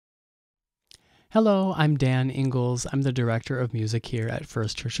Hello, I'm Dan Inglis. I'm the Director of Music here at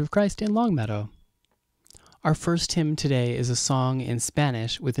First Church of Christ in Longmeadow. Our first hymn today is a song in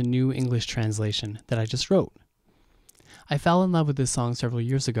Spanish with a new English translation that I just wrote. I fell in love with this song several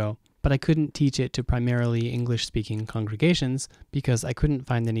years ago, but I couldn't teach it to primarily English-speaking congregations because I couldn't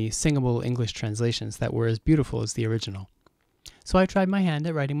find any singable English translations that were as beautiful as the original. So I tried my hand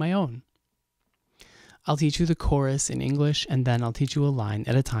at writing my own. I'll teach you the chorus in English, and then I'll teach you a line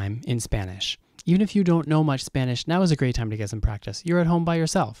at a time in Spanish. Even if you don't know much Spanish, now is a great time to get some practice. You're at home by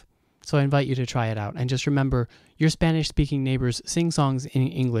yourself. So I invite you to try it out. And just remember, your Spanish-speaking neighbors sing songs in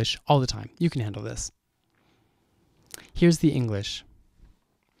English all the time. You can handle this. Here's the English.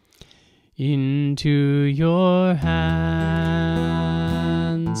 Into your hands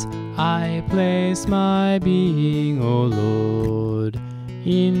I place my being, O Lord.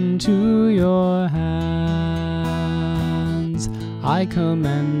 Into your hands I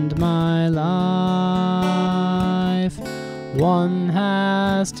commend my life. One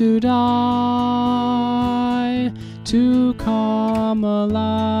has to die to come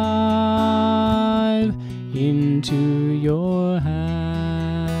alive. Into your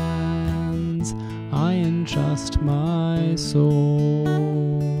hands I entrust my soul.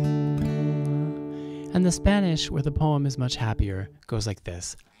 And the Spanish, where the poem is much happier, goes like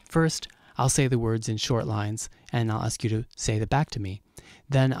this. First, I'll say the words in short lines, and I'll ask you to say them back to me.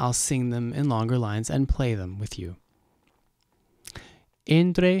 Then I'll sing them in longer lines and play them with you.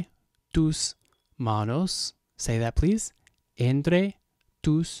 Entre tus manos. Say that, please. Entre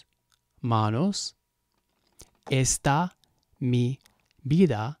tus manos está mi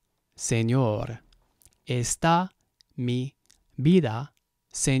vida, Señor. Está mi vida,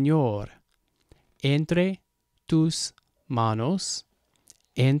 Señor. Entre tus manos,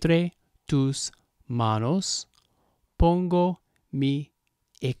 entre tus manos, pongo mi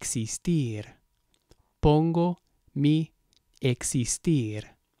existir. Pongo mi existir.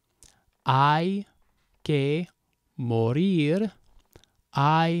 Hay que morir.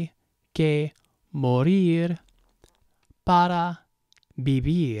 Hay que morir para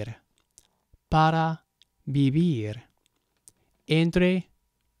vivir. Para vivir. Entre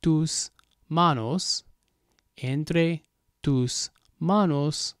tus manos, entre tus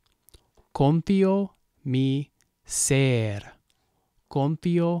manos, confío mi ser.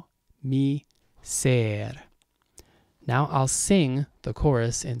 Confío mi ser. Now I'll sing the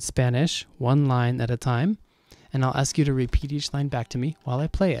chorus in Spanish, one line at a time, and I'll ask you to repeat each line back to me while I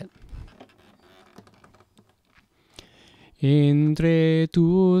play it. Entre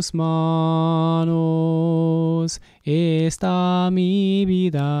tus manos está mi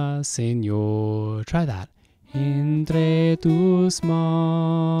vida, Señor. Try that. Entre tus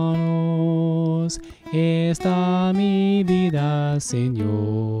manos está mi vida,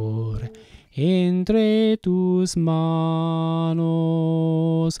 Señor. Entre tus manos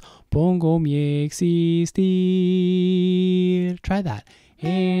pongo mi existir. Try that.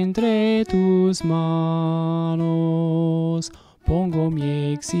 Entre tus manos pongo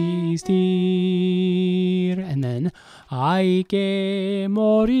mi existir. And then, hay que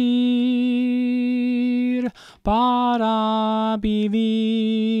morir para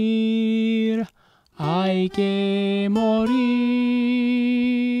vivir. Hay que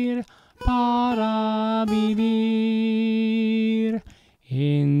morir para vivir.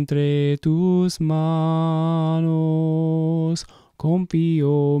 Entre tus manos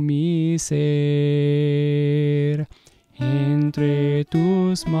confío mi ser. Entre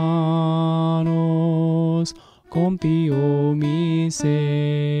tus manos confío mi ser.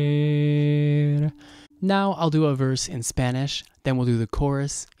 Now I'll do a verse in Spanish, then we'll do the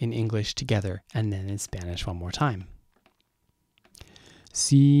chorus in English together, and then in Spanish one more time.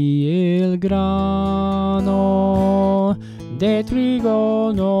 Si el grano de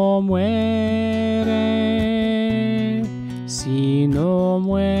trigo no muere, si no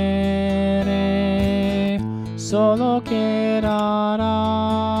muere, solo quedará.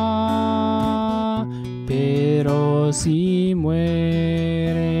 Pero si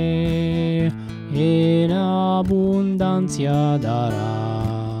muere, en abundancia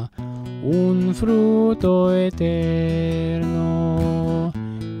dará un fruto eterno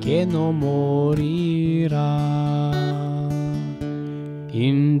que no morirá.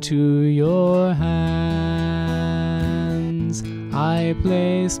 Into your hands I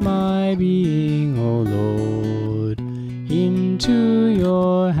place my being, O Lord. Into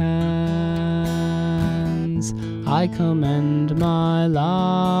your hands I commend my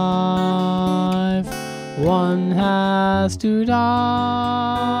life. One has to die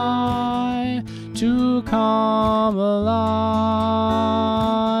to come alive.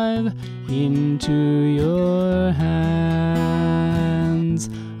 into your hands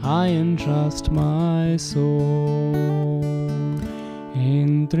I entrust my soul.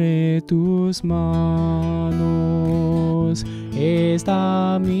 Entre tus manos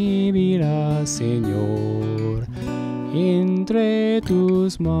está mi vida, Señor. Entre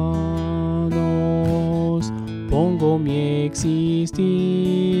tus manos pongo mi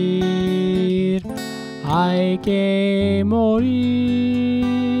existir. Hay que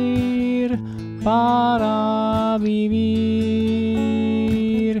morir para vivir.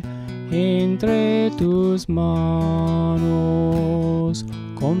 Entre tus manos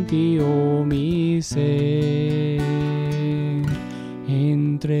confío mi ser.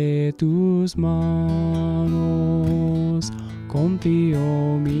 Entre tus manos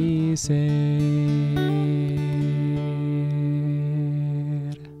confío mi ser.